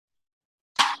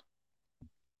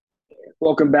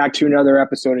Welcome back to another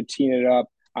episode of Teen It Up.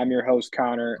 I'm your host,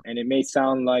 Connor, and it may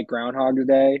sound like Groundhog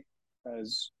Day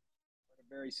because we're in a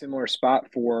very similar spot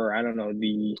for, I don't know,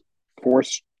 the fourth,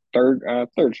 third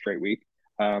straight week.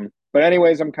 But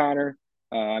anyways, I'm Connor.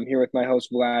 I'm here with my host,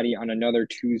 Vladi, on another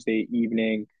Tuesday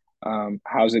evening.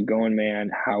 How's it going,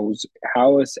 man? Have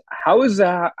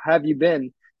you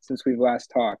been since we've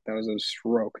last talked? That was a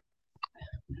stroke.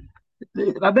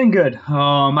 I've been good.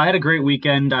 I had a great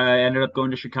weekend. I ended up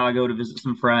going to Chicago to visit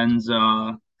some friends.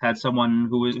 Had someone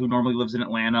who normally lives in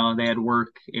Atlanta. They had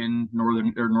work in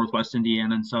northern or northwest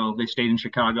Indiana, and so they stayed in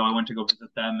Chicago. I went to go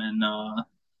visit them and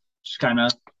just kind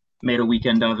of made a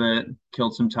weekend of it.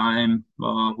 Killed some time.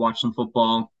 Watched some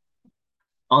football.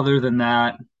 Other than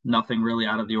that, nothing really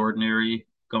out of the ordinary.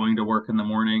 Going to work in the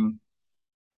morning,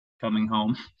 coming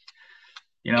home.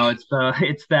 It's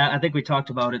that I think we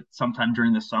talked about it sometime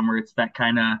during the summer. It's that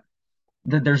kind of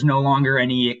that there's no longer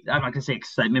any, I'm not gonna say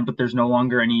excitement, but there's no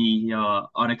longer any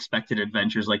unexpected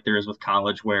adventures like there is with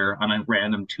college, where on a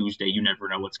random Tuesday you never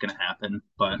know what's gonna happen.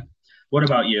 But what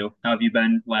about you? How have you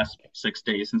been last 6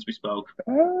 days since we spoke?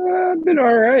 I've been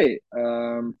all right.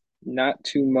 Not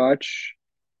too much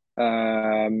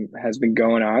has been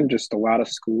going on, just a lot of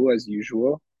school as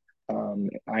usual.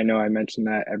 I know I mentioned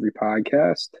that every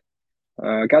podcast.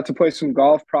 Got to play some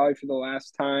golf probably for the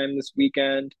last time this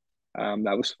weekend.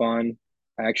 That was fun.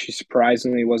 I actually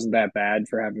surprisingly wasn't that bad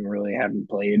for having really haven't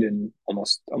played in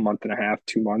almost a month and a half,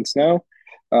 2 months now.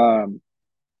 Um,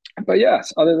 but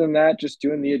yes, other than that, just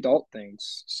doing the adult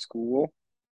things, school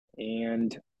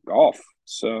and golf.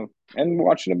 So, and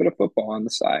watching a bit of football on the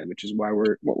side, which is why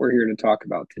we're here to talk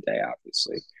about today,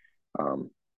 obviously. Um,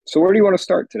 so where do you want to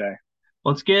start today?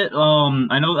 Let's get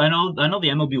I know the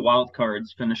MLB wild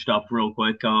cards finished up real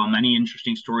quick. Any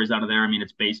interesting stories out of there? I mean,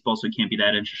 it's baseball, so it can't be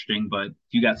that interesting, but if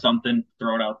you got something,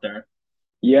 throw it out there.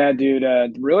 Yeah, dude.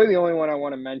 Really, the only one I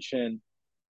want to mention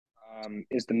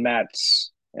is the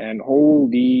Mets, and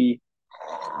holy,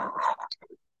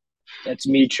 that's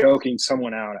me choking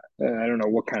someone out. I don't know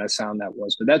what kind of sound that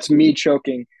was, but that's me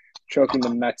choking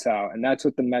the Mets out, and that's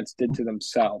what the Mets did to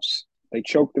themselves. They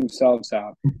choked themselves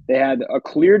out. They had a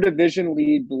clear division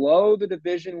lead, blow the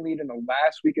division lead in the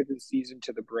last week of the season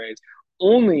to the Braves,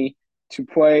 only to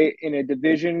play in a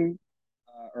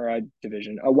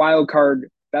a wild card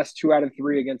best two out of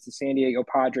three against the San Diego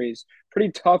Padres.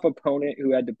 Pretty tough opponent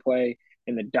who had to play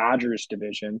in the Dodgers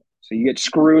division. So you get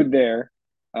screwed there.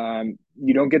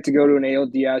 You don't get to go to an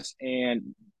ALDS,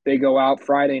 and they go out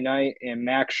Friday night, and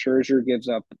Max Scherzer gives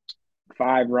up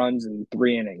 5 runs in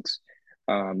 3 innings.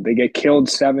 They get killed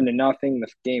 7-0 the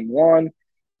game one.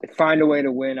 They find a way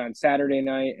to win on Saturday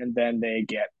night, and then they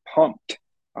get pumped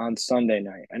on Sunday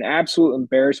night. An absolute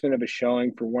embarrassment of a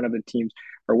showing for one of the teams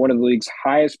or one of the league's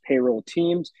highest payroll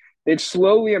teams. They've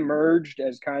slowly emerged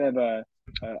as kind of a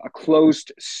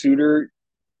closed suitor,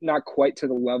 not quite to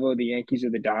the level of the Yankees or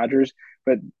the Dodgers,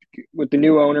 but with the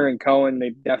new owner and Cohen,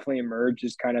 they've definitely emerged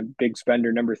as kind of big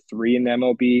spender number three in the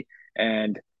MLB.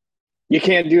 And you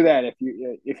can't do that if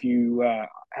you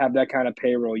have that kind of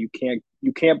payroll. You can't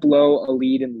blow a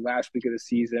lead in the last week of the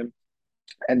season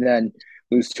and then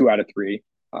lose 2 out of 3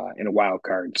 in a wild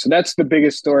card. So that's the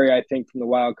biggest story I think from the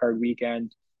wild card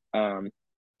weekend. Um,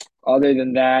 Other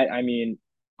than that, I mean,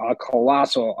 a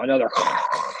colossal another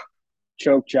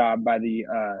choke job by the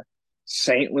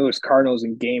St. Louis Cardinals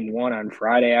in Game One on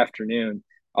Friday afternoon.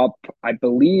 Up, I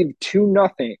believe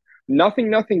 2-0,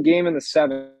 nothing game in the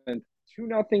seventh,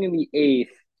 2-0 in the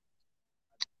eighth.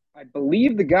 I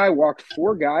believe the guy walked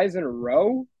 4 guys in a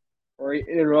row, or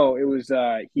in a row. It was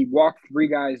he walked 3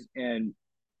 guys and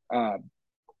uh,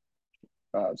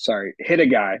 hit a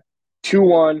guy.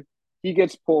 2-1. He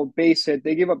gets pulled, base hit.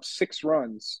 They give up 6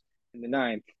 runs in the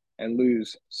ninth and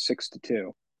lose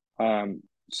 6-2.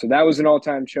 So that was an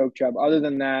all-time choke job. Other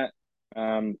than that,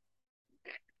 um,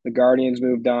 the Guardians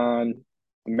moved on.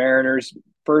 The Mariners,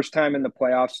 first time in the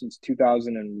playoffs since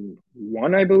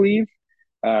 2001, I believe.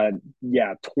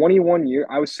 Yeah, 21 years.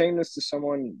 I was saying this to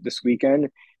someone this weekend.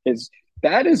 Is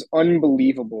that is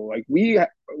unbelievable. Like we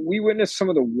witnessed some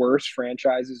of the worst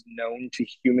franchises known to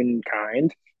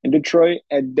humankind in Detroit,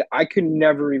 and I could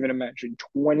never even imagine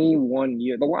 21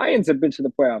 years. The Lions have been to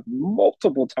the playoffs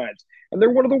multiple times, and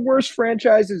they're one of the worst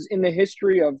franchises in the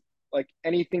history of like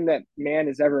anything that man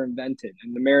has ever invented.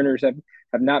 And the Mariners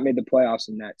have not made the playoffs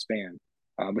in that span,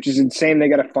 which is insane. They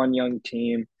got a fun young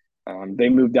team. They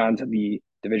moved on to the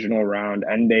divisional round,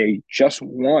 and they just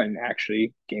won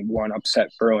actually game one, upset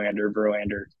Verlander.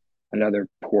 Verlander, another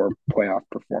poor playoff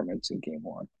performance in game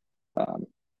one. Um,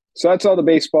 so that's all the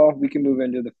baseball. We can move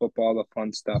into the football, the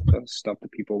fun stuff, the stuff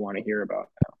that people want to hear about.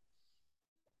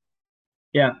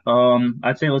 Yeah,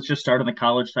 I'd say let's just start on the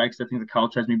college side because I think the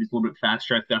college side maybe is a little bit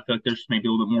faster. I feel like there's maybe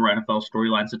a little bit more NFL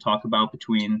storylines to talk about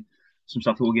between some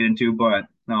stuff that we'll get into, but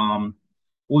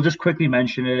we'll just quickly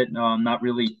mention it. Not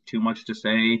really too much to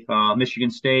say.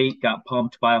 Michigan State got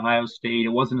pumped by Ohio State. It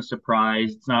wasn't a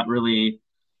surprise. So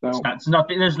It's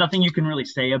nothing. There's nothing you can really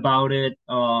say about it.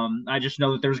 I just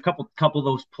know that there's a couple of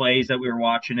those plays that we were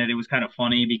watching it. It was kind of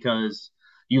funny because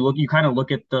you kind of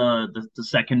look at the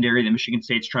secondary that Michigan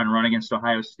State's trying to run against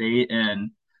Ohio State,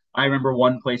 and I remember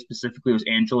one play specifically was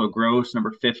Angelo Gross,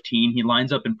 number 15. He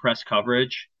lines up in press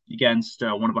coverage against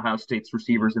one of Ohio State's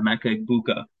receivers, Emeka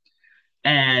Egbuka,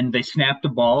 and they snap the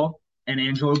ball, and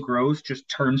Angelo Gross just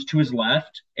turns to his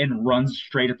left and runs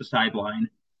straight at the sideline.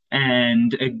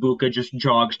 And Egbuka just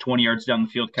jogs 20 yards down the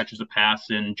field, catches a pass,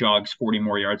 and jogs 40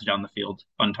 more yards down the field,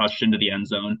 untouched into the end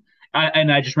zone.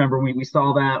 And I just remember we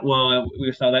saw that. Well,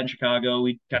 we saw that in Chicago.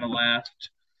 We kind of laughed,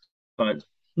 but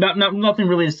nothing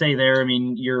really to say there. I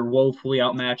mean, you're woefully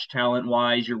outmatched talent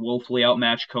wise. You're woefully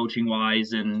outmatched coaching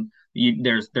wise, and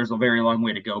there's a very long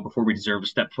way to go before we deserve to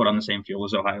step foot on the same field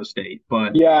as Ohio State.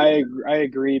 But yeah, I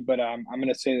agree, but I'm going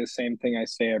to say the same thing I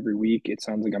say every week. It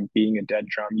sounds like I'm beating a dead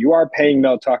drum. You are paying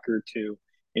Mel Tucker to,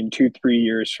 in 2, 3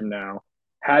 years from now,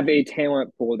 have a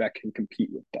talent pool that can compete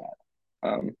with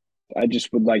that. I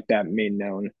just would like that made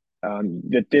known,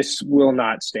 that this will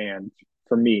not stand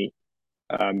for me.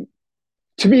 Um,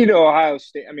 to me, to Ohio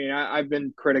State, I mean, I've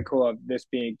been critical of this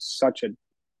being such a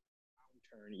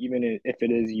downturn, even if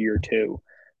it is year two.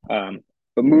 Um,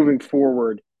 but moving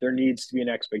forward, there needs to be an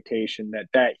expectation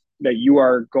that you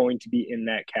are going to be in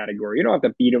that category. You don't have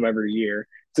to beat them every year.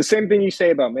 It's the same thing you say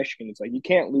about Michigan. It's like you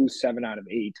can't lose 7 out of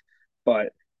 8,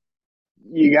 but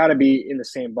you got to be in the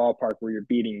same ballpark where you're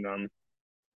beating them.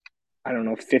 I don't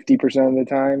know, 50% of the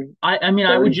time, I mean,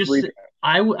 33.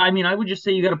 I mean, I would just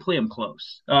say you got to play them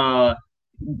close.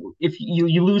 If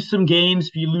you lose some games,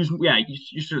 if you lose, yeah,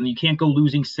 you certainly you can't go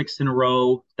losing six in a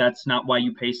row. That's not why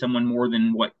you pay someone more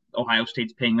than what Ohio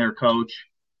State's paying their coach.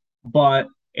 But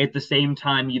at the same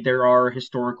time, there are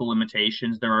historical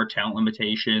limitations. There are talent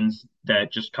limitations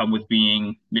that just come with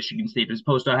being Michigan State as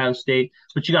opposed to Ohio State.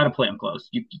 But you got to play them close.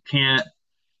 You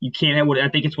can't have what I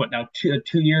think it's what now 2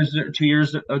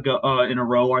 years ago in a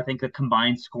row. I think the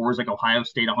combined scores like Ohio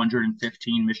State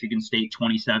 115, Michigan State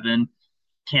 27.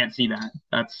 Can't see that.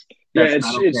 Yeah, That's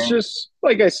not it's okay. just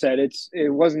like I said,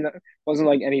 it wasn't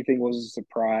like anything was a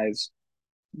surprise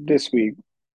this week.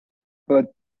 But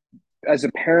as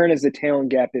apparent as the talent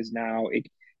gap is now,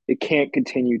 it can't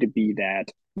continue to be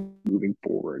that moving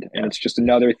forward. And Yeah. it's just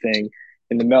another thing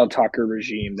in the Mel Tucker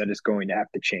regime that is going to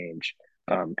have to change,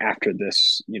 after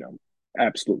this,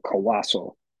 absolute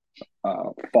colossal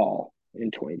fall in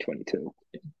 2022.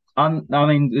 I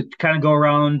mean, it kind of go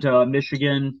around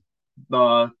Michigan,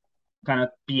 uh, kind of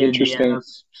be Interesting.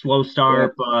 Indiana's slow Yep.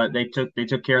 start, but they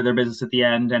took care of their business at the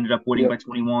end. Ended up winning by Yep.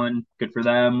 21. Good for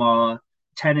them.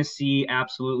 Tennessee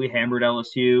absolutely hammered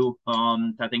LSU.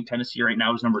 I think Tennessee right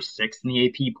now is number six in the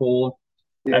AP poll.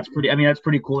 Yep. I mean, that's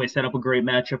pretty cool. They set up a great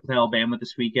matchup with Alabama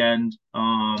this weekend.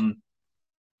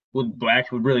 Would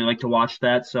actually would really like to watch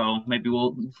that. So maybe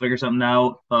we'll figure something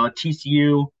out.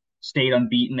 TCU stayed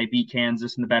unbeaten. They beat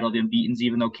Kansas in the Battle of the Unbeatens,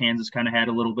 even though Kansas kind of had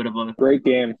a little bit of a Great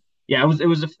game. yeah. It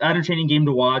was an entertaining game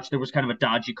to watch. There was kind of a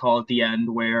dodgy call at the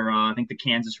end where I think the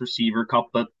Kansas receiver,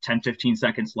 couple of 10, 15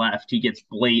 seconds left, he gets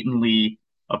blatantly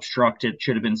obstructed.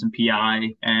 Should have been some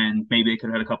PI, and maybe they could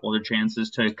have had a couple other chances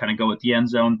to kind of go at the end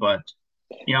zone. But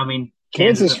I mean,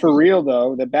 Kansas. Kansas for real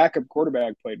though. The backup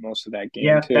quarterback played most of that game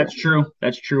Yeah, that's too. true.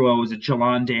 That's true. Was it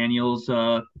Jelon Daniels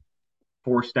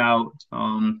forced out?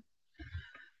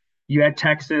 You had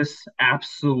Texas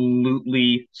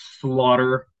absolutely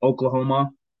slaughter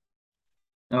Oklahoma.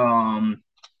 Um,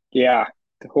 Yeah,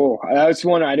 that's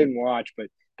one I didn't watch, but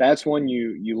that's one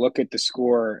you look at the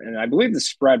score, and I believe the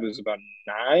spread was about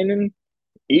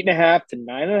 8.5 to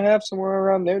 9.5, somewhere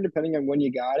around there, depending on when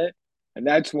you got it. And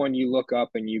that's when you look up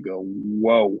and you go,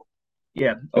 "Whoa!"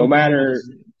 yeah, No Oklahoma matter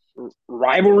just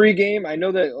rivalry game. I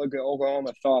know that like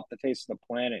Oklahoma fell off the face of the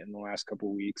planet in the last couple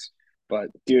of weeks, but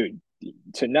dude,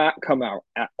 to not come out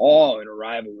at all in a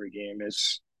rivalry game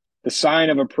is the sign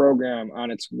of a program on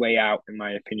its way out, in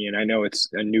my opinion. I know it's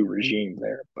a new regime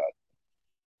there, but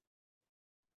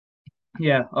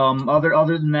yeah.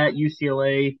 Other than that,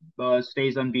 UCLA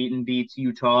stays unbeaten, beats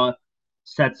Utah,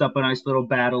 sets up a nice little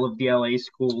battle of the LA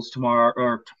schools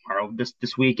tomorrow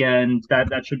this weekend.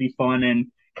 That should be fun and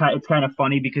it's kind of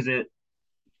funny because it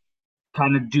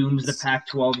kind of dooms the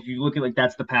Pac-12. If you look at like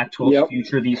that's the Pac-12's yep,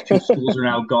 future. These two schools are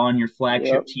now gone. Your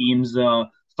flagship yep. teams,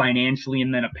 financially,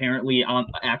 and then apparently on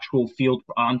actual field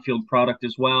on-field product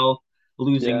as well.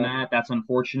 losing Yeah, that. That's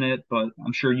unfortunate, but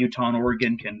I'm sure Utah and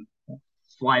Oregon can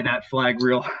fly that flag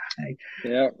real high.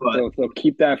 yeah. But They'll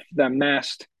keep that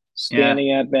mast yeah,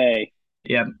 standing at bay.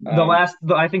 yeah. Um,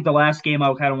 I think the last game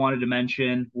I kind of wanted to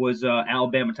mention was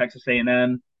Alabama Texas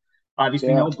A&M. Obviously,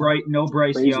 yeah, no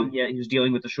Bryce crazy. Young yet. He was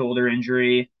dealing with the shoulder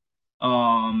injury.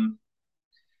 Um,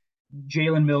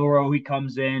 Jalen Milrow, he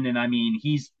comes in, and I mean,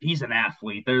 he's an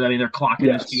athlete. They're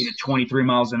clocking this dude at Yes. 23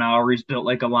 miles an hour. He's built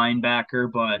like a linebacker,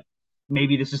 but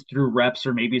maybe this is through reps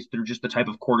or maybe it's through just the type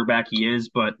of quarterback he is.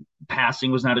 But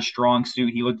passing was not a strong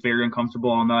suit. He looked very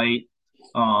uncomfortable all night.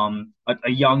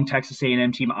 A young Texas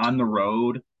A&M team on the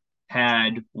road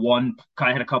had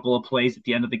a couple of plays at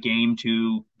the end of the game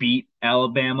to beat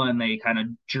Alabama, and they kind of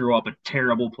drew up a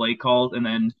terrible play call, and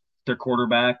then their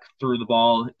quarterback threw the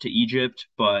ball to Egypt,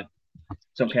 but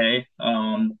it's okay.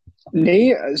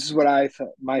 Name this is what I thought.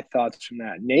 My thoughts from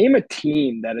that. Name a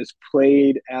team that has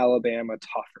played Alabama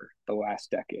tougher the last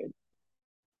decade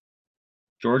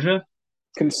Georgia.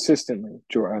 consistently.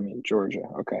 I mean Georgia.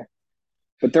 Okay,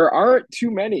 but there aren't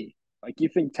too many. Like you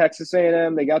think Texas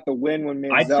A&M, they got the win when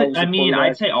Manziel was the I'd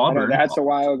quarterback. say I know Auburn. that's a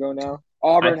while ago now. I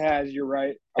Auburn has. You're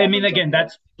right. I mean, Auburn's up again, there.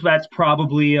 that's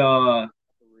probably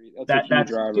That's a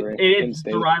huge rivalry in it's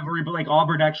the state. rivalry, but like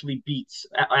Auburn actually beats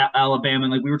Alabama.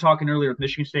 And like we were talking earlier with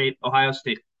Michigan State, Ohio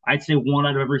State. I'd say one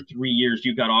out of every 3 years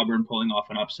you've got Auburn pulling off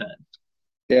an upset.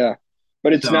 Yeah,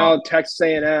 but it's So now Texas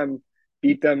A&M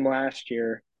beat them last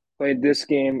year. Played this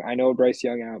game. I know Bryce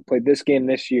Young out. Played this game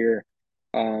this year,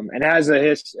 and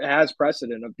has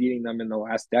precedent of beating them in the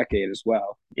last decade as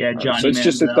well. yeah, So Johnny it's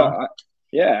just a Manziel. thought.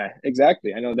 Yeah,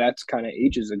 exactly. I know that's kind of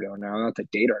ages ago now. Not to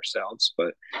date ourselves,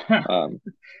 um,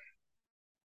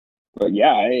 but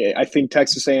yeah, I think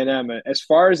Texas A&M, as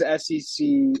far as SEC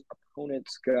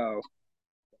opponents go,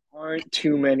 aren't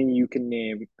too many you can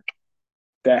name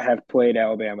that have played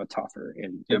Alabama tougher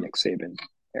in the Yep, Nick Saban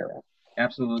era.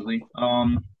 absolutely.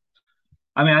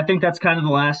 I mean, I think that's kind of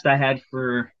the last I had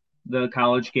for the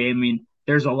college game. I mean,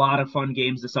 there's a lot of fun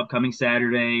games this upcoming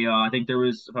Saturday. I think if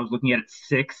I was looking at it,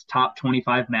 six top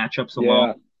 25 matchups alone.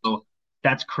 Yeah, So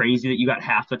that's crazy that you got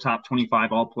half the top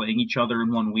 25 all playing each other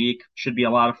in one week. Should be a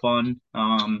lot of fun.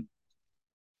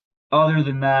 Other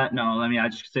than that, no, I mean, I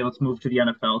just say let's move to the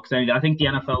NFL because I think the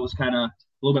NFL was kind of a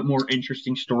little bit more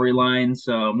interesting storylines,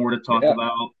 more to talk yeah,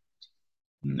 about.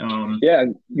 Um, yeah.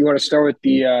 You want to start with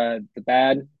the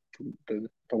bad? The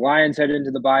Lions head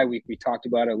into the bye week. We talked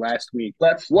about it last week.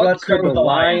 What let's could start the with the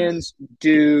Lions. Lions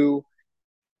do going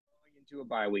into a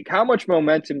bye week? How much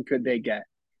momentum could they get?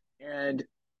 And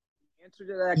the answer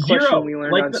to that question Zero, we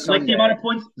learned on like the amount Sunday: of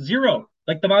points. Zero,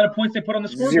 like the amount of points they put on the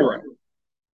scoreboard.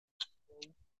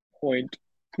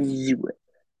 0.0.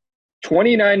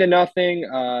 29 to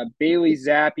nothing. Bailey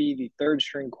Zappi, the third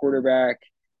string quarterback,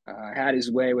 had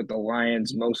his way with the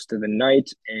Lions most of the night,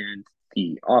 and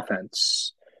the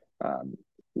offense um,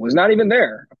 was not even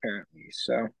there, apparently.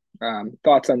 So,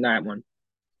 thoughts on that one?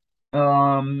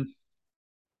 Um,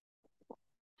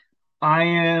 I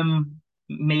am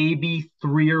maybe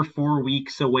 3 or 4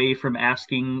 weeks away from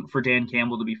asking for Dan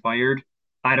Campbell to be fired.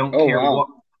 I don't Oh, care wow. what.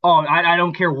 Oh, I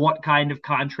don't care what kind of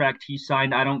contract he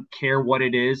signed. I don't care what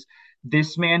it is.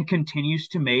 This man continues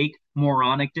to make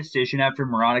moronic decision after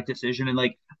moronic decision, and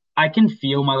like I can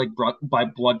feel my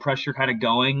blood pressure kind of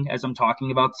going as I'm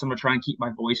talking about this. I'm gonna try and keep my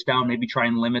voice down, maybe try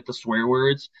and limit the swear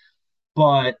words.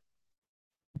 But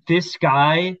this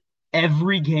guy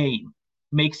every game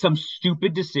makes some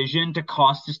stupid decision to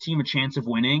cost his team a chance of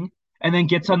winning and then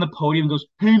gets on the podium and goes,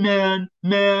 "Hey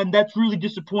man, that's really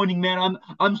disappointing, man.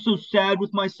 I'm so sad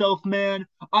with myself, man.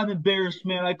 I'm embarrassed,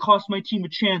 man. I cost my team a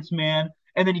chance, man."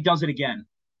 And then he does it again.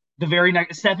 The very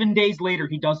next 7 days later,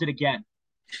 he does it again.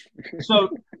 So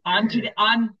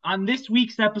on this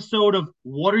week's episode of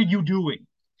What Are You Doing?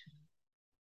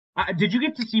 Did you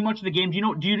get to see much of the game? Do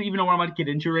you even know what I'm about to get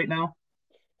into right now?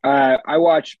 I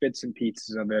watched bits and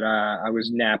pieces of it. I was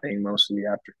napping most of the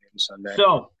afternoon Sunday.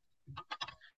 So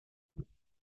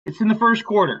it's in the first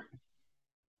quarter.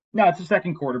 No, it's the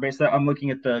second quarter. Basically, I'm looking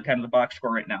at the kind of the box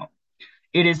score right now.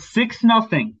 It is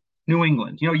 6-0 New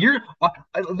England. You know,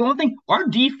 the one thing our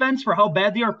defense for how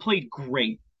bad they are played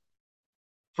great.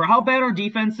 For how bad our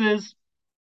defense is,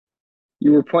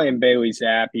 You were playing Bailey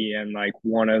Zappi and like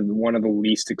one of the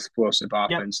least explosive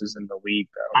yep. offenses in the league,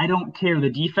 though. I don't care. The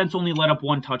defense only let up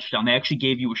one touchdown. They actually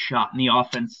gave you a shot in the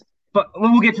offense, but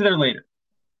we'll get to there later.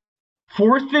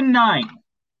 4th and 9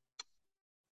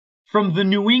 from the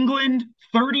New England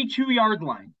 32-yard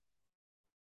line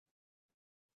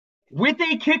with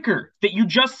a kicker that you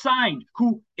just signed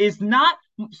who is not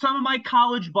some of my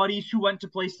college buddies who went to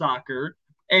play soccer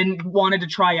and wanted to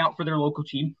try out for their local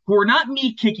team, who are not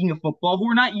me kicking a football, who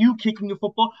are not you kicking a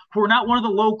football, who are not one of the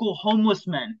local homeless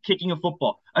men kicking a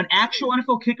football. An actual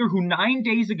NFL kicker who 9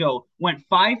 days ago went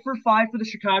 5 for 5 for the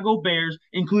Chicago Bears,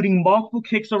 including multiple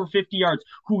kicks over 50 yards,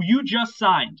 who you just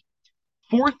signed.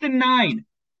 4th and 9,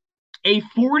 a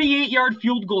 48-yard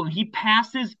field goal, and he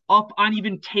passes up on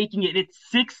even taking it. It's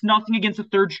 6-0 against a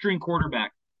third string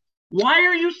quarterback. Why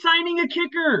are you signing a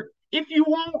kicker if you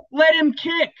won't let him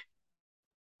kick?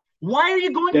 Why are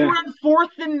you going for Yeah. it on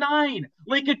 4th and 9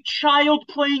 like a child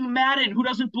playing Madden who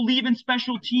doesn't believe in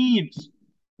special teams?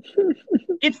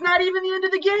 It's not even the end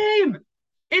of the game.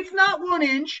 It's not 1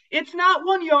 inch. It's not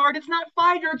 1 yard. It's not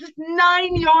 5 yards. It's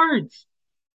 9 yards.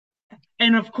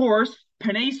 And of course,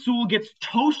 Penei Sewell gets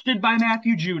toasted by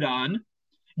Matthew Judon.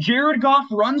 Jared Goff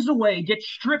runs away, gets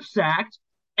strip sacked,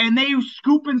 and they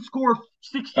scoop and score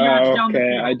 60 yards down the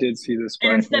Okay, I field. did see this And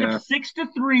play. instead of Yeah.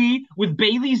 6-3, with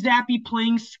Bailey Zappi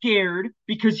playing scared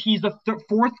because he's a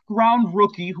fourth round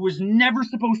rookie who is never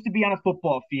supposed to be on a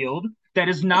football field, that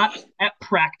is not at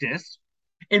practice,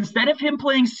 instead of him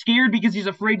playing scared because he's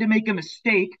afraid to make a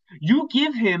mistake, you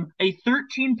give him a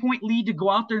 13-point lead to go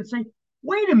out there and say,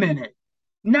 wait a minute,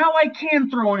 now I can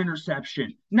throw an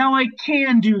interception. Now I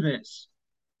can do this.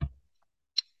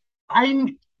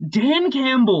 I'm Dan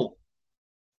Campbell.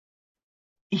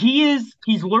 He's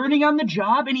learning on the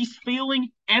job and he's failing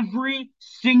every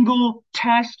single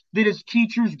test that his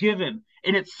teachers give him.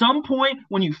 And at some point,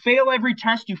 when you fail every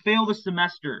test, you fail the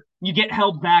semester. You get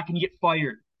held back and you get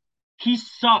fired. He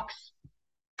sucks.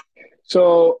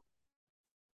 So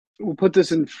we'll put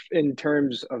this in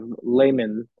terms of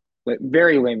layman, like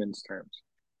very layman's terms.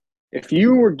 If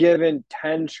you were given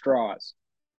 10 straws,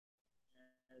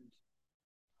 and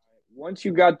once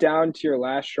you got down to your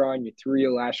last straw and you threw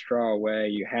your last straw away,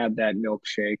 you had that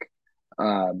milkshake.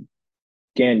 Um,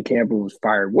 Dan Campbell was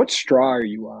fired. What straw are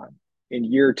you on in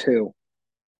year two?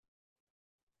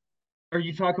 Are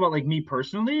you talking about like me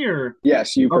personally or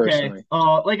Yes, you okay? personally.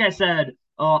 Like I said,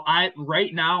 I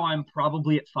right now I'm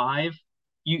probably at 5.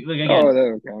 You like Oh, again,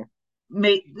 there we go.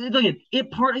 mate, look at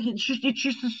it. Part like it's just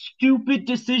a stupid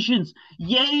decisions.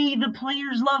 Yay, the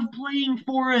players love playing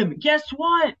for him. Guess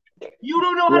what? You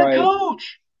don't know how to Right.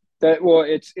 coach. That well,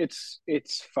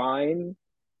 it's fine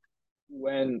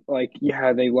when like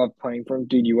yeah, they love playing for him.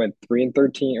 Dude, you went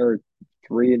 3-13 or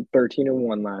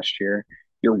 3-13-1 last year.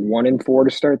 You're 1-4 to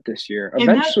start this year. And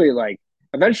that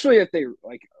Eventually if they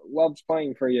like loves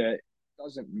playing for you, it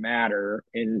doesn't matter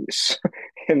in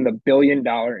in the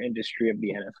billion-dollar industry of the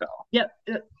NFL. yeah.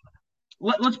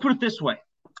 Let's put it this way.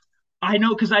 I know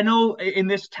because I know in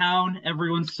this town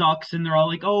everyone sucks and they're all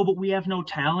like, oh, but we have no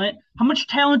talent. How much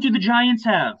talent do the Giants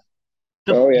have?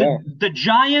 The, Oh the yeah. the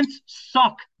Giants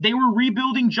suck. They were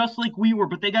rebuilding just like we were,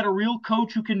 but they got a real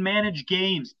coach who can manage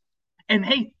games. And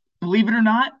hey, believe it or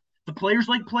not, the players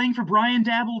like playing for Brian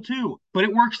Dabble too. But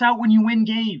it works out when you win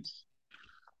games.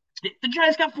 The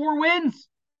Giants got 4 wins.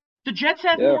 The Jets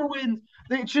have Yeah. more wins.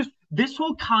 It's just this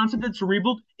whole concept that's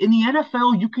rebuilt in the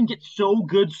NFL. You can get so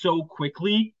good so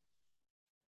quickly.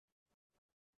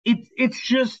 It's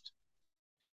just,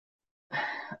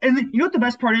 and you know what the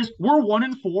best part is? We're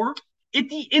 1-4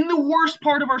 in the worst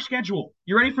part of our schedule.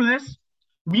 You ready for this?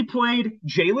 We played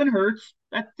Jalen Hurts.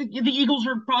 The Eagles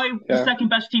are probably the Yeah. second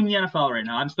best team in the NFL right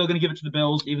now. I'm still going to give it to the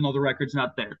Bills, even though the record's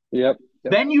not there. Yep.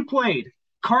 Yep. Then you played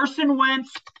Carson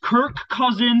Wentz, Kirk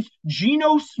Cousins,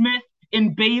 Geno Smith,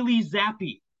 and Bailey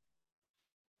Zappi.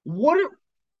 What?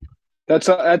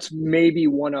 That's maybe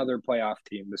one other playoff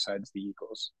team besides the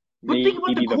Eagles. But think about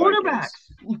the Maybe the Vikings.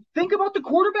 quarterbacks. Think about the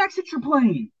quarterbacks that you're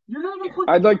playing. You're not even playing.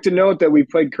 I'd like to note that we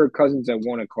played Kirk Cousins at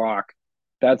 1 o'clock.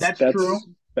 That's That's true.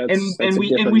 that's And that's and that's a we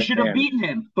different should have man. beaten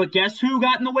him. But guess who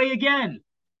got in the way again?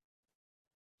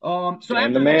 So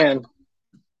Dan the man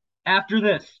after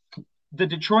this, the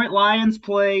Detroit Lions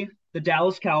play the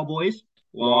Dallas Cowboys.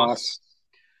 Loss.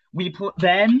 lost.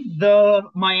 Then the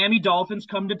Miami Dolphins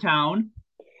come to town.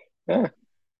 Yeah,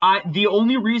 The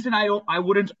only reason I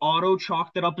wouldn't auto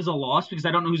chalk that up as a loss because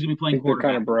I don't know who's gonna be I playing think they're kind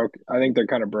quarterback. of broke. I think they're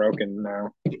kind of broken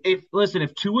now.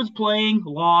 If Tua's playing,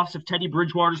 loss. If Teddy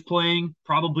Bridgewater's playing,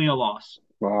 probably a loss.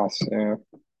 Lost. Yeah.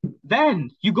 Then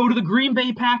you go to the Green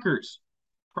Bay Packers,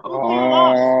 probably a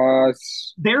loss.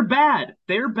 Lost. They're bad.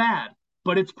 They're bad.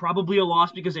 But it's probably a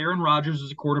loss because Aaron Rodgers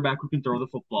is a quarterback who can throw the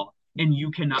football, and you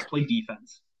cannot play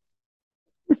defense.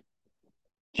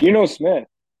 Geno Smith.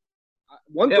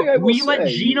 One thing I will We let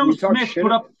say, Geno we talk Smith put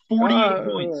shit. up 48 Uh,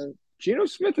 points. Geno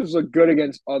Smith has looked good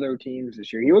against other teams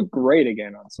this year. He looked great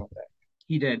again on Sunday.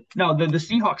 He did. No, the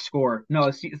Seahawks score. No,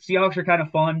 the Seahawks are kind of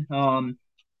fun. But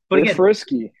They're again,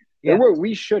 frisky. They're yeah, what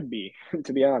we should be,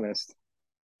 to be honest.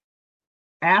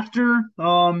 After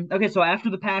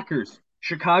the Packers,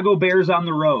 Chicago Bears on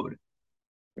the road.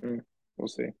 Mm, we'll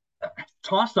see.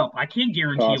 Toss up. I can't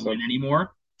guarantee a Toss up. win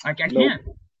anymore. I Nope. can't.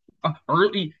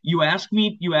 Early, you asked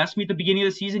me at the beginning of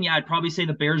the season. Yeah, I'd probably say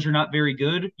the Bears are not very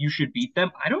good. You should beat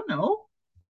them. I don't know.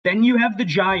 Then you have the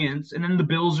Giants, and then the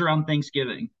Bills are on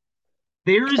Thanksgiving.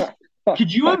 There's,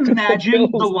 could you Back to the imagine the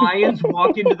Bills. Lions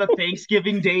walk into the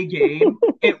Thanksgiving Day game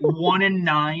at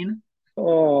 1-9?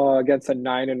 Oh, against a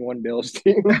 9-1 Bills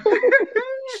team.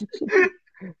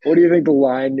 What do you think the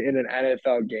line in an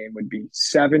NFL game would be?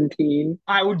 17,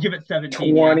 I would give it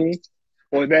 17. Yeah, 20?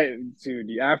 Well, that dude,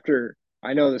 after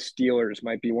I know the Steelers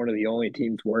might be one of the only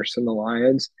teams worse than the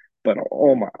Lions, but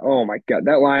oh my God,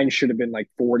 that line should have been like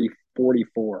 40,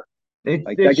 44. Like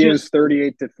that it's game just was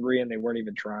 38-3 and they weren't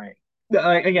even trying.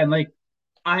 again like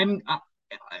I'm.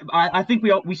 I think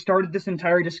we started this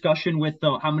entire discussion with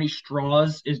how many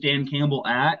straws is Dan Campbell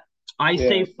at? I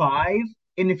say Yeah. five.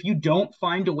 And if you don't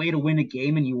find a way to win a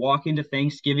game and you walk into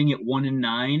Thanksgiving at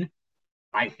 1-9,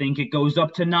 I think it goes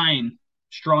up to nine,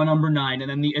 straw number nine. And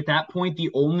then at that point, the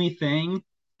only thing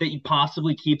that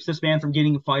possibly keeps this man from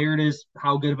getting fired is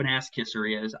how good of an ass kisser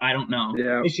he is. I don't know.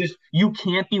 Yeah. It's just you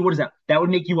can't be. What is that? That would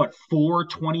make you what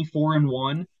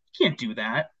 4-24-1. You can't do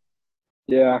that.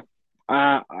 Yeah.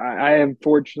 I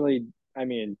unfortunately, I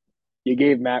mean, you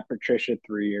gave Matt Patricia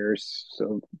 3 years,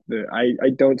 so I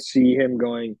don't see him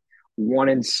going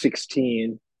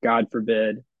 1-16, God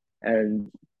forbid,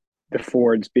 and the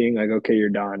Fords being like, okay, you're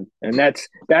done, and that's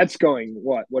going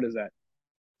what is that?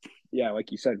 Yeah,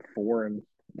 like you said, four and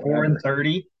Four and whatever.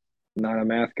 30. Not a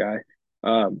math guy,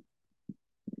 um,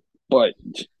 but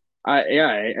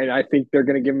and I think they're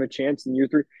going to give him a chance in year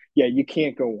three. Yeah, you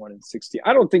can't go 1-16.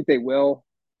 I don't think they will.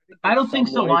 I think I they're don't think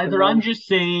some so way from either. I'm one. just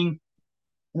saying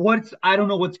I don't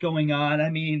know what's going on. I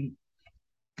mean,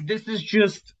 this is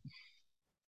just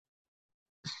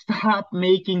stop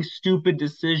making stupid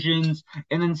decisions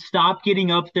and then stop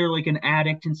getting up there like an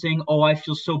addict and saying, "Oh, I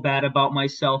feel so bad about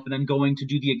myself," and then going to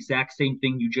do the exact same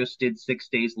thing you just did 6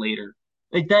 days later.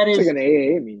 Like that It's like is an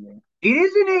AA meeting. it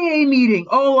is an AA meeting.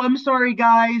 Oh, I'm sorry,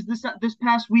 guys. This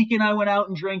past weekend I went out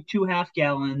and drank 2 half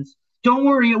gallons. Don't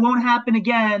worry, it won't happen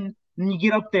again. And you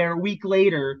get up there a week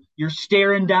later, you're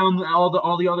staring down all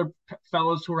the other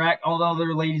fellows all the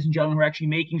other ladies and gentlemen who are actually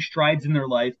making strides in their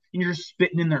life, and you're just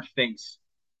spitting in their face.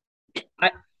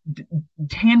 I,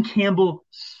 Dan Campbell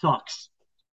sucks.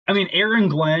 I mean, Aaron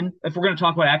Glenn. If we're going to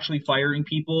talk about actually firing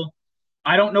people,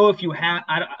 I don't know if you have.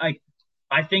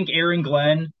 I think Aaron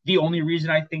Glenn, the only reason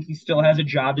I think he still has a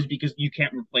job is because you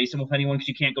can't replace him with anyone because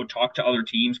you can't go talk to other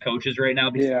teams, coaches right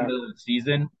now because it's the Yeah, middle of the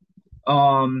season.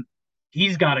 Um,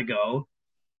 he's got to go.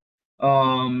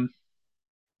 Um,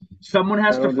 someone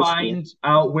has I to don't disagree. find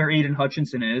out where Aiden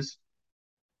Hutchinson is.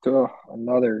 Oh,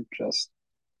 another just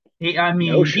I no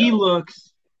mean, he show.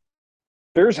 looks.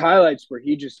 There's highlights where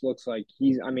he just looks like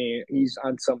I mean, he's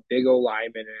on some big old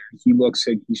lineman and he looks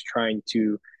like he's trying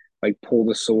to like pull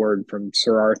the sword from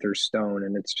Sir Arthur Stone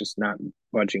and it's just not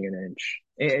budging an inch.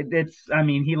 It's. I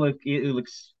mean, he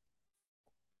looks.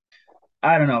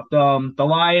 I don't know. The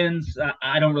Lions.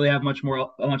 I don't really have much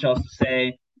else to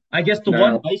say. I guess the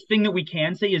one No. nice thing that we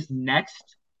can say is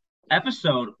next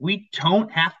episode we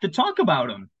don't have to talk about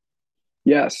them.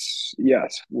 Yes,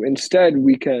 yes. Instead,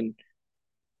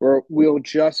 we'll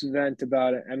just vent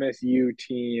about an MSU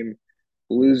team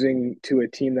losing to a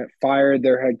team that fired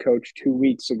their head coach 2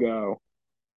 weeks ago,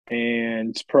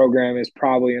 and its program is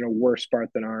probably in a worse spot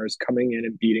than ours, coming in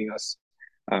and beating us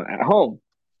at home.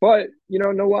 But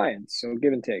no Lions, so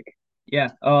give and take. Yeah.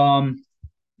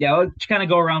 Yeah. Let's kind of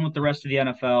go around with the rest of the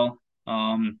NFL.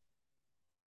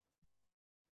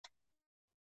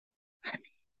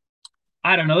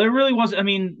 I don't know. There really was. I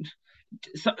mean,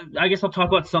 I guess I'll talk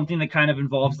about something that kind of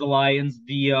involves the Lions.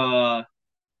 The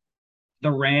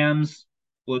Rams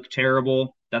look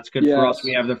terrible. That's good for us.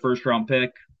 We Yes, have the first round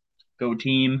pick. Go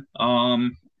team. I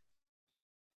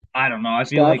don't know. I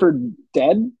feel like Stafford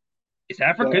dead.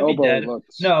 Stafford That could be elbow dead.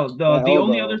 looks. No, That the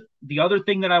only elbow. other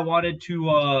thing that I wanted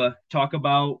to talk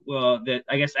about that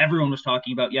I guess everyone was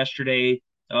talking about yesterday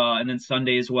and then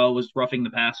Sunday as well was roughing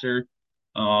the passer.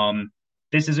 Um,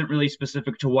 this isn't really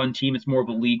specific to one team; it's more of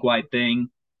a league wide thing.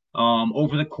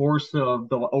 Over the course of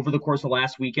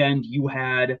last weekend, you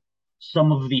had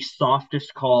some of the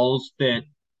softest calls that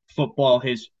football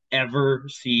has ever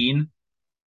seen.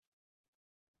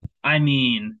 I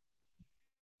mean,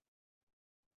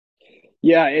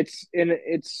 Yeah, it's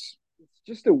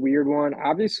just a weird one.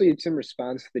 Obviously, it's in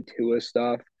response to the Tua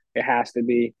stuff. It has to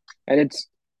be, and it's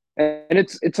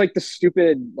like the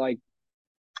stupid like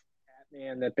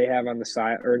man that they have on the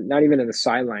side, or not even in the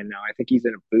sideline now. I think he's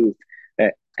in a booth.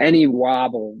 That any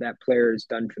wobble that player has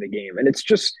done for the game. And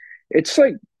it's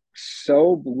like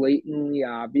so blatantly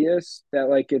obvious that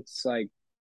like it's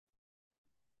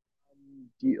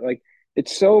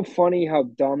so funny how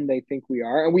dumb they think we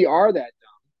are. And we are that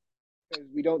because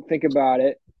we don't think about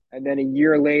it. And then a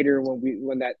year later,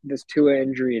 when that this Tua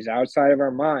injury is outside of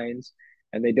our minds,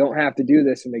 and they don't have to do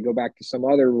this, and they go back to some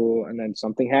other rule, and then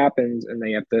something happens, and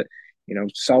they have to,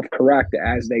 self correct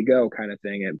as they go, kind of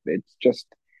thing. It's just,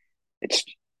 it's,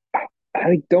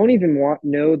 I don't even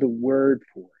know the word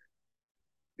for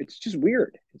it. It's just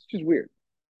weird. It's just weird.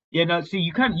 Yeah, no, see,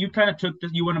 you kind of took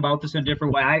this, you went about this in a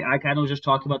different way. I kind of was just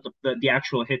talking about the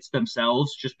actual hits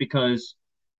themselves, just because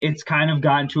it's kind of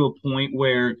gotten to a point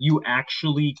where you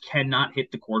actually cannot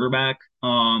hit the quarterback.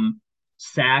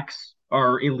 Sacks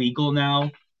are illegal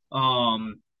now.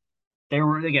 Um, they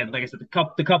were again, like I said,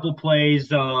 the couple plays.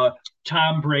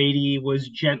 Tom Brady was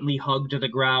gently hugged to the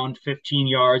ground, 15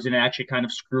 yards, and actually kind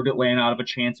of screwed Atlanta out of a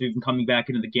chance of even coming back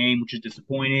into the game, which is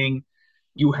disappointing.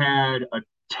 You had a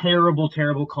terrible,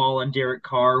 terrible call on Derek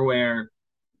Carr where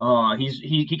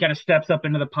he kind of steps up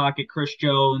into the pocket. Chris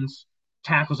Jones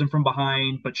tackles him from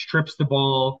behind, but strips the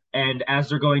ball. And as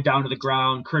they're going down to the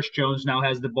ground, Chris Jones now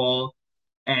has the ball.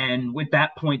 And with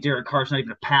that point, Derek Carr's not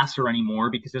even a passer anymore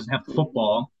because he doesn't have the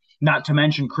football. Not to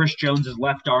mention, Chris Jones's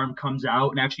left arm comes out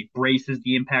and actually braces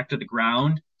the impact of the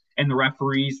ground. And the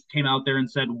referees came out there and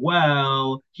said,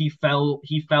 "Well, he fell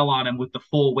on him with the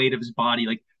full weight of his body.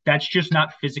 Like that's just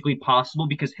not physically possible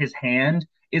because his hand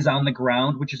is on the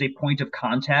ground, which is a point of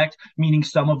contact, meaning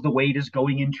some of the weight is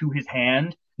going into his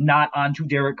hand, not onto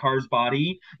Derek Carr's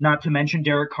body. Not to mention,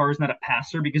 Derek Carr is not a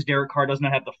passer because Derek Carr does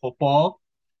not have the football.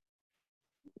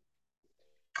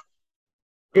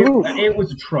 It Whew. it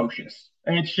was atrocious.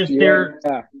 And it's just there.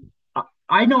 Yeah.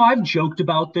 I know I've joked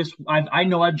about this. I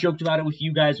know I've joked about it with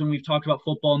you guys when we've talked about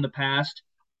football in the past.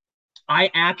 I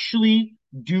actually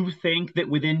do think that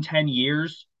within 10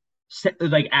 years,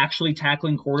 like actually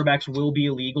tackling quarterbacks will be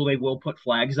illegal. They will put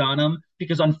flags on them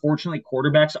because unfortunately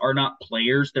quarterbacks are not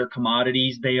players. They're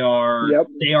commodities. They are Yep.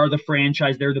 they are the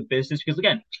franchise. They're the business. Because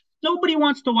again, nobody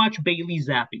wants to watch Bailey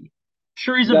Zappi.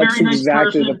 Sure, he's a That's very nice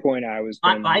exactly the person. point I was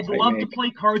I, going I'd to love to make.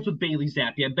 play cards with Bailey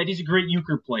Zappi. I bet he's a great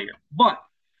euchre player. But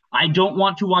I don't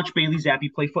want to watch Bailey Zappi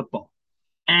play football.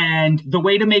 And the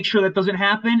way to make sure that doesn't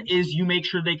happen is you make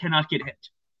sure they cannot get hit.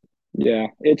 Yeah,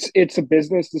 it's a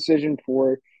business decision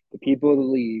for the people of the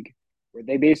league where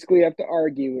they basically have to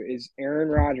argue, is Aaron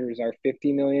Rodgers, our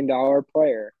 $50 million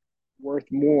player, worth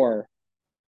more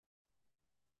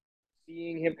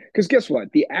seeing him? Because guess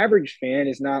what? The average fan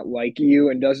is not like you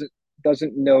and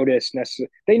doesn't notice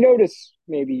necessarily. They notice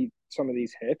maybe some of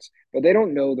these hits, but they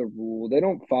don't know the rule. They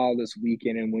don't follow this week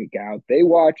in and week out. They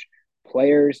watch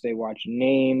players, they watch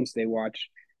names, they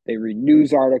read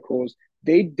news articles.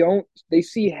 They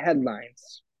see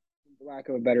headlines, for lack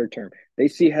of a better term. They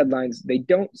see headlines. They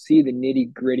don't see the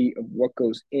nitty gritty of what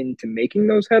goes into making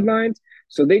those headlines.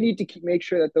 So they need to make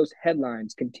sure that those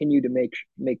headlines continue to make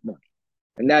money,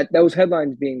 and that those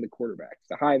headlines being the quarterbacks,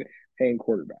 the high paying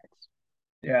quarterbacks.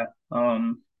 Yeah.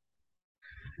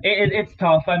 It's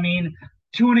tough. I mean,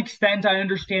 to an extent, I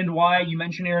understand why. You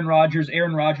mentioned Aaron Rodgers.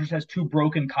 Aaron Rodgers has two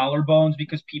broken collarbones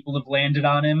because people have landed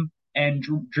on him and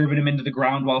driven him into the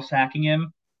ground while sacking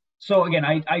him. So again,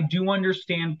 I do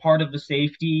understand part of the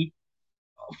safety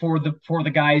for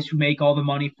the guys who make all the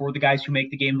money, for the guys who make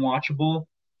the game watchable,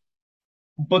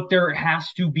 but there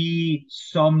has to be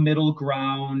some middle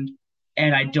ground.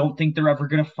 And I don't think they're ever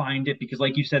going to find it because,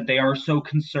 like you said, they are so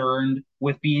concerned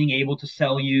with being able to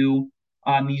sell you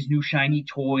on these new shiny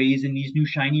toys and these new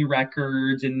shiny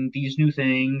records and these new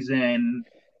things. And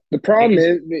The problem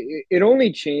it's is it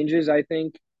only changes, I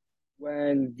think,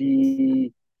 when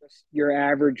the your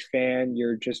average fan,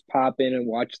 you're just pop in and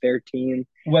watch their team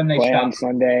when they play on stop.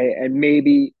 Sunday, and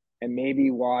maybe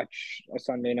watch a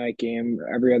Sunday night game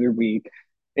every other week.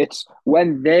 It's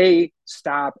when they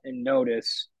stop and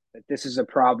notice that this is a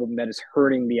problem that is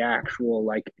hurting the actual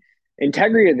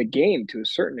integrity of the game to a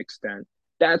certain extent.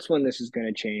 That's when this is going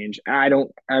to change. I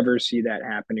don't ever see that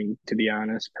happening, to be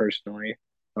honest, personally,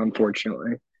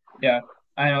 unfortunately. Yeah,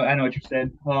 I know what you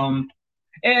said.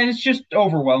 And it's just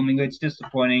overwhelming. It's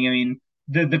disappointing. I mean,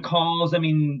 the calls. I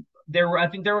mean, I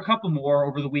think there were a couple more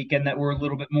over the weekend that were a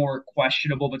little bit more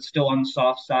questionable, but still on the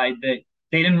soft side that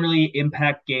they didn't really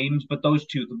impact games. But those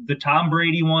two, the Tom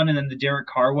Brady one and then the Derek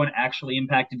Carr one, actually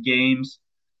impacted games.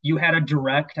 You had a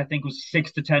direct, I think it was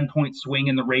 6 to 10 point swing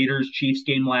in the Raiders Chiefs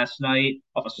game last night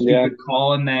of a Yeah. stupid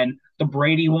call, and then the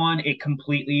Brady one, it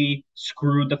completely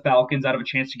screwed the Falcons out of a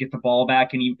chance to get the ball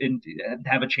back and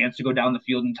have a chance to go down the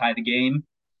field and tie the game.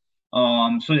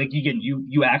 So like again,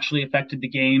 you actually affected the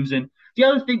games, and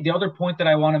The other point that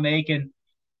I want to make, and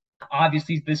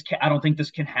obviously I don't think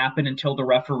this can happen until the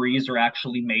referees are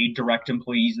actually made direct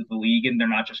employees of the league and they're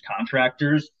not just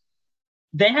contractors.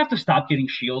 They have to stop getting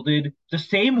shielded the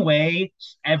same way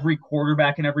every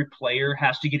quarterback and every player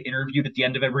has to get interviewed at the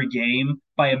end of every game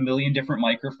by a million different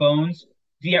microphones.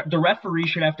 The referee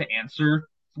should have to answer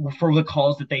for the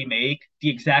calls that they make the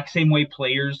exact same way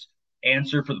players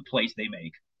answer for the plays they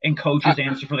make and I, coaches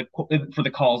answer for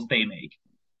the calls they make.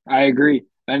 I agree.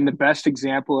 And the best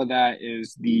example of that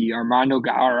is the Armando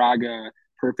Galarraga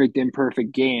perfect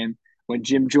imperfect game when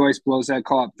Jim Joyce blows that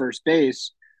call at first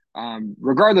base.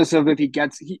 Regardless of if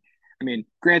I mean,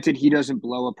 granted, he doesn't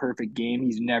blow a perfect game.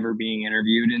 He's never being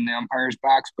interviewed in the umpire's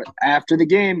box. But after the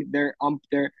game, their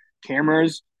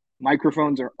cameras,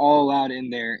 microphones are all out in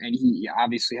there, and he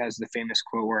obviously has the famous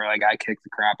quote where like I kicked the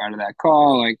crap out of that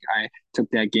call, like I took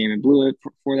that game and blew it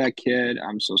for that kid.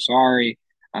 I'm so sorry.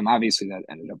 Obviously, that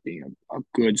ended up being a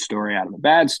good story out of a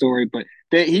bad story, but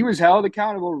he was held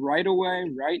accountable right away,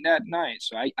 right that night.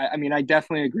 So I mean, I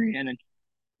definitely agree. And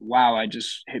wow, I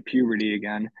just hit puberty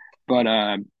again. But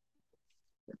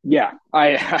yeah,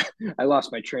 I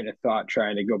lost my train of thought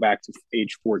trying to go back to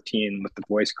age 14 with the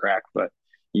voice crack, but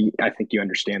I think you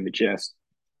understand the gist.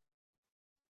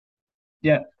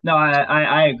 Yeah, no,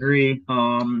 I agree.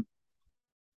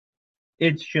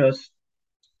 It's just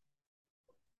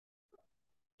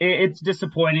it's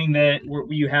disappointing that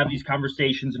you have these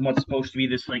conversations in what's supposed to be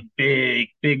this like big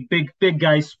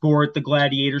guy sport, the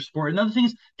gladiator sport. Another thing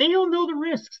is they don't know the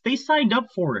risks. They signed up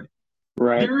for it.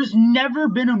 Right. There has never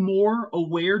been a more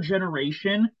aware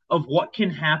generation of what can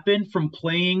happen from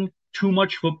playing too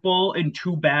much football in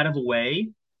too bad of a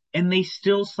way, and they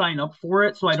still sign up for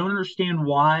it. So I don't understand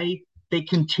why they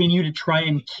continue to try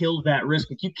and kill that risk.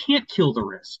 Like you can't kill the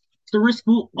risk. The risk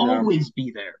will No, always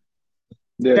be there.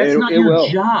 That's it not it your will.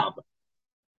 job.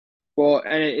 Well,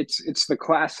 and it's the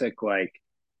classic like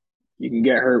you can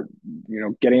get hurt,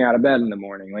 getting out of bed in the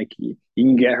morning. Like you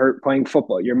can get hurt playing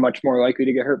football. You're much more likely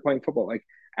to get hurt playing football. Like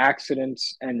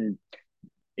accidents and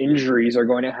injuries are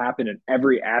going to happen in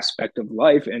every aspect of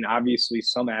life. And obviously,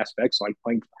 some aspects, like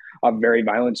playing a very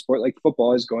violent sport like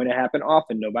football, is going to happen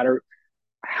often, no matter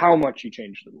how much you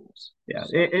change the rules. Yeah,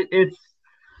 So,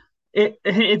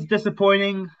 it's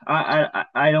disappointing.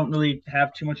 I don't really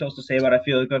have too much else to say about it. I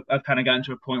feel like I've kind of gotten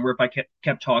to a point where if I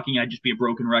kept talking, I'd just be a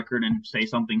broken record and say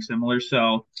something similar.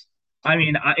 So, I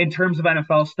mean, in terms of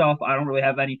NFL stuff, I don't really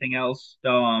have anything else.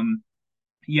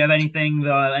 You have anything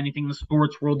in the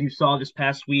sports world you saw this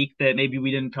past week that maybe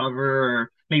we didn't cover,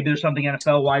 or maybe there's something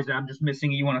NFL wise that I'm just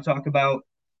missing you want to talk about?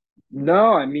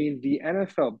 no, I mean, the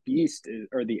NFL beast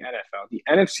or the NFL, the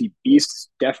NFC beast is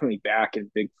definitely back in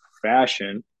big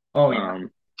fashion. Oh yeah,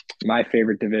 Um, my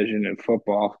favorite division in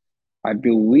football. I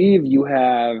believe you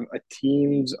have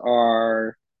teams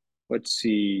are, let's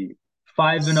see,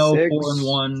 5-0, 6.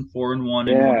 4-1, 4-1, and one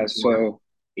Yeah, and four. so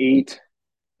 8,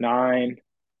 9,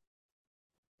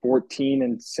 14,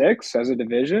 and 6 as a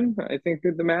division. I think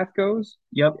that the math goes.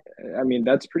 Yep. I mean,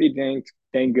 that's pretty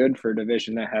dang good for a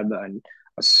division that had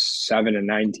a 7 and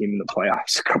 9 team in the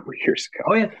playoffs a couple of years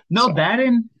Oh ago. yeah. No, So, that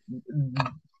in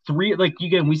three, like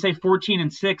again, we say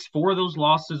 14-6. Four of those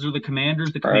losses are the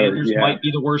Commanders. The Commanders yeah, might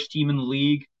be the worst team in the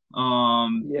league.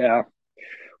 yeah.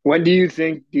 When do you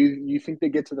think you think they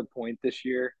get to the point this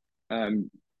year um,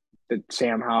 that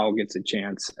Sam Howell gets a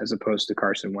chance as opposed to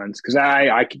Carson Wentz? Because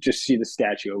I could just see the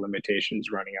statute of limitations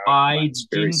running out on Wentz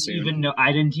very soon.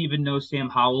 I didn't even know Sam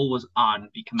Howell was on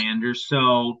the Commanders,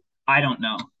 so I don't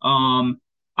know.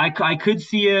 I could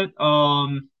see it.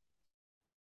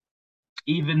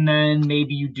 Even then,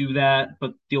 maybe you do that,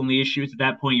 but the only issue is at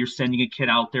that point you're sending a kid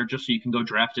out there just so you can go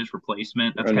draft his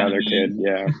replacement. That's kind of Another kid, mean,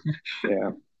 yeah,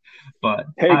 yeah. but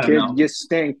Hey I don't kid, know. you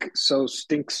stink. So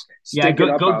Yeah, stink it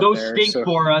up out go there. stink So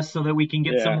for us so that we can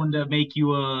get yeah, someone to make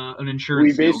you an we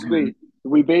insurance salesman. basically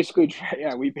we basically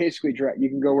yeah we basically you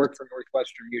can go work for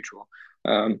Northwestern Mutual.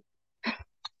 Um,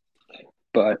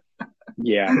 but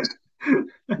yeah,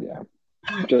 yeah,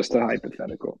 just a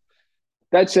hypothetical.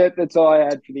 That's it. That's all I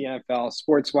had for the NFL.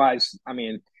 Sports wise, I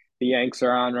mean, the Yanks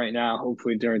are on right now.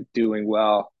 Hopefully, they're doing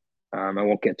well. I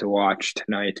won't get to watch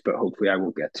tonight, but hopefully, I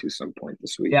will get to some point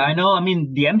this Yeah, week. I know. I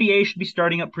mean, the NBA should be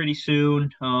starting up pretty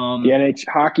soon. The NH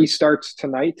hockey starts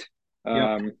tonight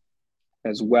Yep. um,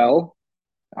 as well.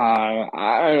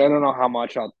 I don't know how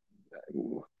much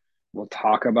we'll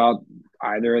talk about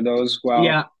either of those while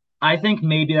Yeah, I think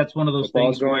maybe that's one of those football's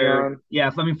things going where, on.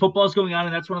 yeah, I mean, football's going on,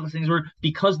 and that's one of those things where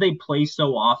because they play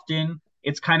so often,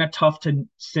 it's kind of tough to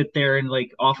sit there and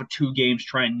like off of two games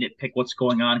try and nitpick what's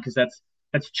going on because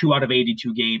that's 2 out of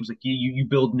 82 games. Like you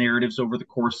build narratives over the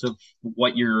course of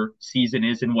what your season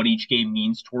is and what each game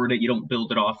means toward it. You don't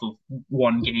build it off of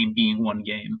one game being one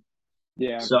game.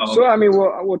 Yeah. So So I mean,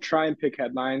 we'll try and pick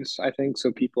headlines, I think,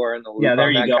 so people are in the yeah, loop there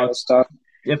on you that go. kind of stuff.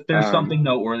 If there's Um, something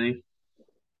noteworthy,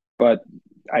 but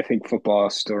I think football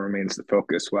still remains the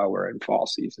focus while we're in fall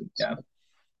season. yeah. So,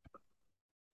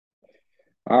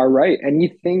 all right.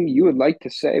 Anything you would like to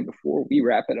say before we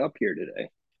wrap it up here today?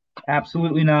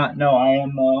 Absolutely not. No, I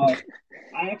am.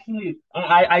 I actually,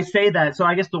 I say that. So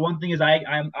I guess the one thing is I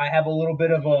have a little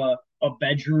bit of a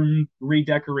bedroom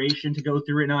redecoration to go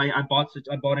through right now. I bought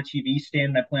a TV stand.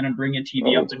 And I plan on bringing a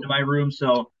TV up Oh, into my room.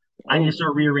 So I need to oh.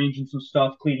 start rearranging some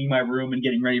stuff, cleaning my room, and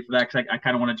getting ready for that because I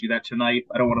kind of want to do that tonight.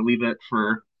 I don't want to leave it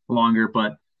for longer,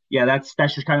 but yeah, that's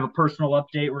just kind of a personal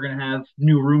update. We're gonna have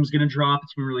new rooms gonna drop.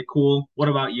 It's been really cool. What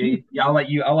about you? Yeah, I'll let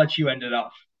you end it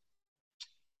off.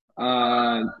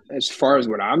 As far as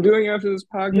what I'm doing after this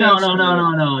No, podcast, no, I no,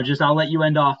 mean, no, no. Just I'll let you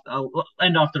end off. I'll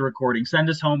end off the recording. Send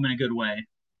us home in a good way.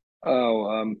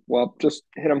 well, just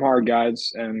hit them hard,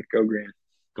 guys, and go green.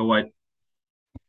 Go White.